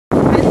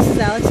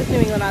Alex with New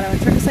England Auto and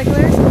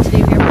Tricyclers, and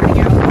today we are running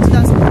out a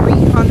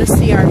 2003 Honda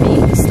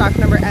CR-V, stock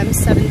number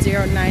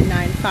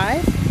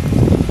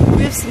M70995.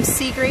 We have some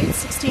C-grade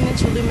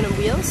 16-inch aluminum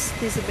wheels.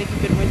 These would make a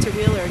good winter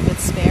wheel or a good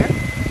spare.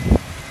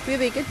 We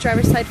have a good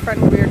driver's side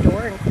front and rear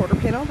door and quarter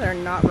panel that are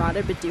not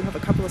rotted but do have a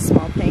couple of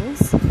small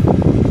pings.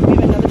 We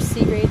have another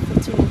C-grade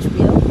 15-inch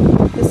wheel.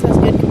 This has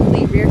good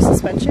complete rear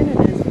suspension and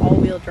it is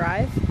all-wheel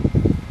drive.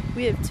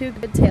 We have two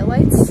good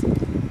taillights.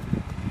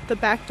 The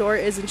back door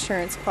is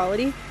insurance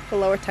quality. The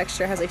lower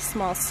texture has a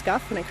small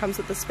scuff and it comes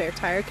with a spare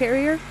tire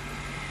carrier.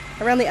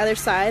 Around the other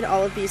side,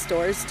 all of these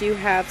doors do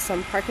have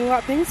some parking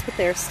lot pings, but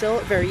they are still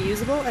very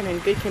usable and in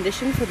good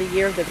condition for the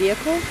year of the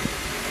vehicle.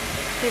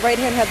 The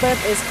right-hand headlamp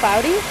is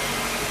cloudy.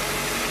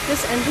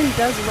 This engine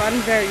does run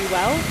very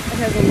well. It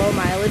has a low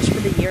mileage for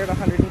the year of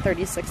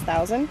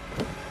 136,000.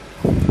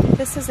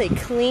 This is a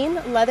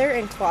clean leather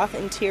and cloth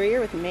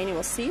interior with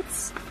manual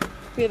seats.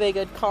 We have a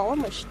good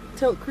column with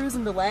tilt, cruise,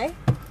 and delay.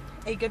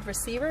 A good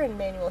receiver and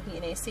manual heat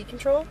and AC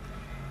control.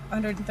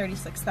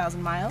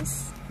 136,000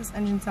 miles. This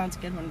engine sounds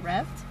good when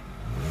revved.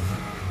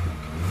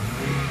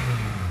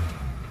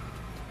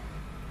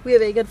 We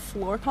have a good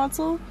floor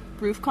console,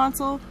 roof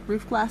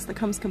glass that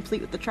comes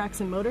complete with the tracks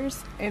and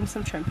motors, and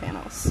some trim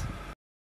panels.